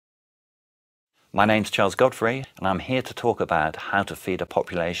My name's Charles Godfray, and I'm here to talk about how to feed a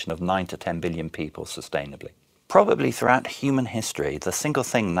population of 9 to 10 billion people sustainably. Probably throughout human history, the single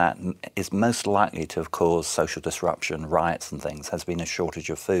thing that is most likely to have caused social disruption, riots and things, has been a shortage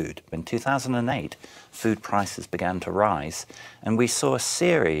of food. In 2008, food prices began to rise, and we saw a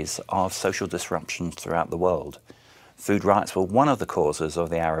series of social disruptions throughout the world. Food riots were one of the causes of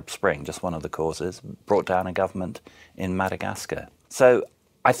the Arab Spring, just one of the causes, brought down a government in Madagascar. So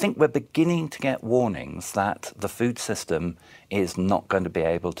I think we're beginning to get warnings that the food system is not going to be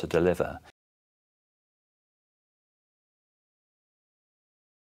able to deliver.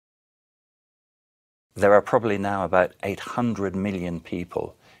 There are probably now about 800 million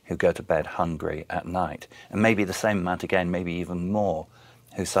people who go to bed hungry at night, and maybe the same amount again, maybe even more,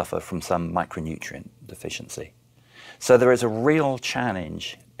 who suffer from some micronutrient deficiency. So there is a real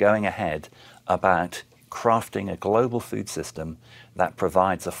challenge going ahead about crafting a global food system that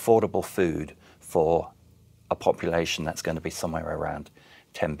provides affordable food for a population that's going to be somewhere around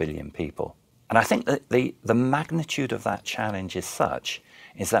 10 billion people. And I think that the magnitude of that challenge is such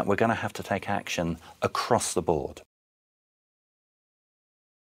is that we're going to have to take action across the board.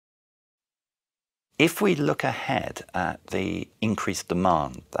 If we look ahead at the increased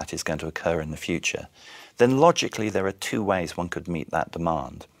demand that is going to occur in the future, then logically there are two ways one could meet that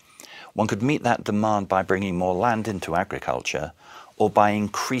demand. One could meet that demand by bringing more land into agriculture, or by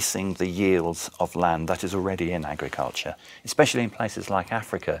increasing the yields of land that is already in agriculture. Especially in places like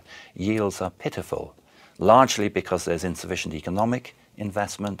Africa, yields are pitiful, largely because there's insufficient economic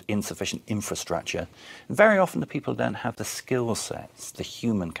investment, insufficient infrastructure. And very often the people don't have the skill sets, the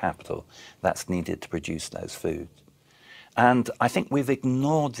human capital that's needed to produce those foods. And I think we've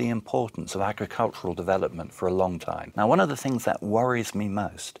ignored the importance of agricultural development for a long time. Now, one of the things that worries me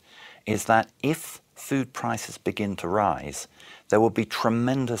most is that if food prices begin to rise, there will be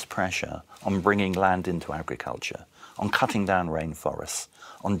tremendous pressure on bringing land into agriculture, on cutting down rainforests,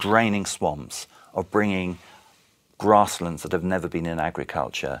 on draining swamps, of bringing grasslands that have never been in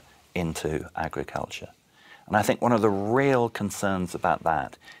agriculture into agriculture. And I think one of the real concerns about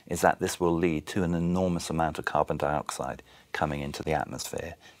that is that this will lead to an enormous amount of carbon dioxide coming into the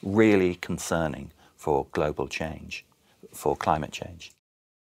atmosphere, really concerning for global change, for climate change.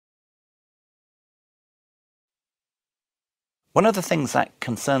 One of the things that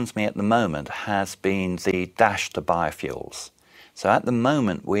concerns me at the moment has been the dash to biofuels. So at the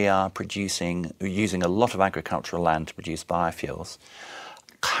moment we are using a lot of agricultural land to produce biofuels.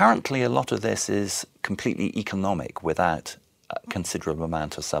 Currently a lot of this is completely economic without a considerable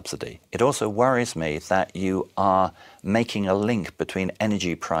amount of subsidy. It also worries me that you are making a link between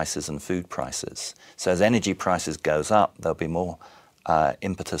energy prices and food prices. So as energy prices goes up, there'll be more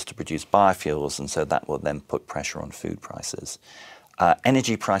impetus to produce biofuels, and so that will then put pressure on food prices.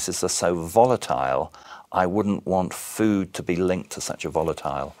 Energy prices are so volatile, I wouldn't want food to be linked to such a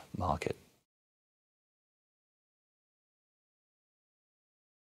volatile market.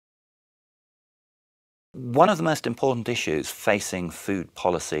 One of the most important issues facing food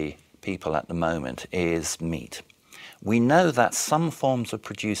policy people at the moment is meat. We know that some forms of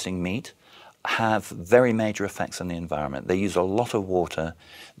producing meat have very major effects on the environment. They use a lot of water,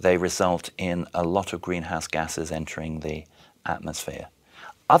 they result in a lot of greenhouse gases entering the atmosphere.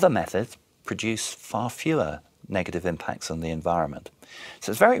 Other methods produce far fewer negative impacts on the environment.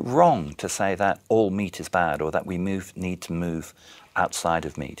 So it's very wrong to say that all meat is bad or that we need to move outside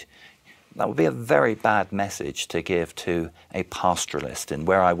of meat. That would be a very bad message to give to a pastoralist in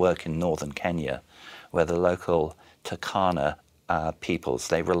where I work in northern Kenya, where the local Turkana peoples,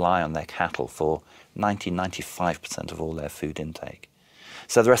 they rely on their cattle for 95% of all their food intake.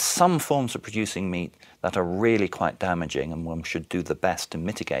 So there are some forms of producing meat that are really quite damaging, and one should do the best to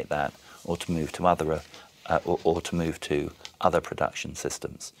mitigate that, or to move to other production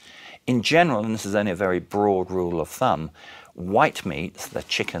systems. In general, and this is only a very broad rule of thumb, white meats, the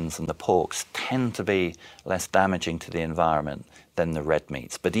chickens and the porks, tend to be less damaging to the environment than the red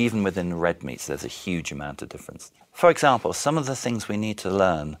meats. But even within the red meats, there's a huge amount of difference. For example, some of the things we need to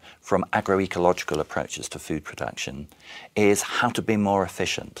learn from agroecological approaches to food production is how to be more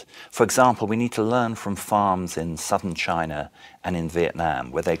efficient. For example, we need to learn from farms in southern China and in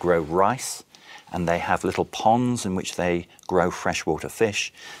Vietnam, where they grow rice, and they have little ponds in which they grow freshwater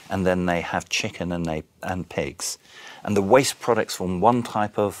fish, and then they have chicken and pigs. And the waste products from one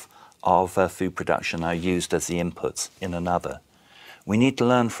type of food production are used as the inputs in another. We need to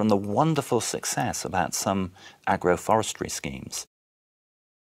learn from the wonderful success about some agroforestry schemes.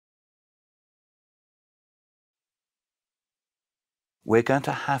 We're going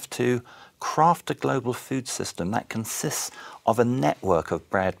to have to craft a global food system that consists of a network of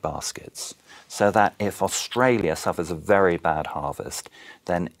bread baskets, so that if Australia suffers a very bad harvest,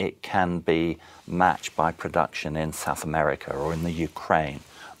 then it can be matched by production in South America or in the Ukraine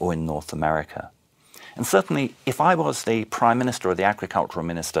or in North America. And certainly, if I was the Prime Minister or the Agricultural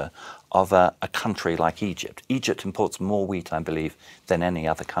Minister of a country like Egypt, Egypt imports more wheat, I believe, than any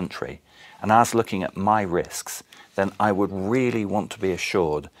other country, and I was looking at my risks, then I would really want to be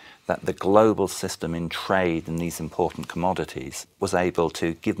assured that the global system in trade in these important commodities was able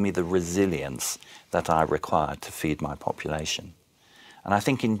to give me the resilience that I required to feed my population. And I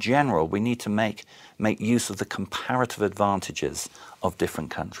think in general, we need to make use of the comparative advantages of different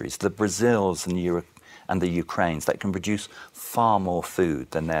countries, the Brazils and the Ukraines that can produce far more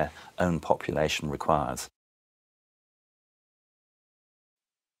food than their own population requires.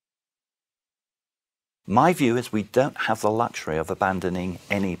 My view is we don't have the luxury of abandoning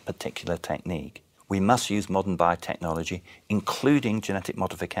any particular technique. We must use modern biotechnology, including genetic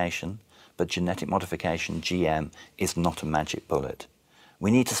modification, but genetic modification, GM, is not a magic bullet.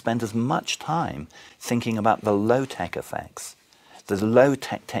 We need to spend as much time thinking about the low-tech effects, the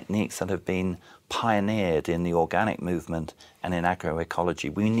low-tech techniques that have been pioneered in the organic movement and in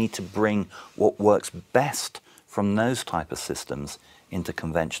agroecology. We need to bring what works best from those type of systems into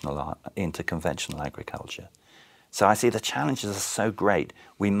conventional agriculture. So I see the challenges are so great,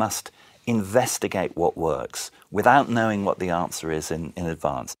 we must investigate what works without knowing what the answer is in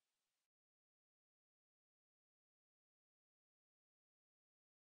advance.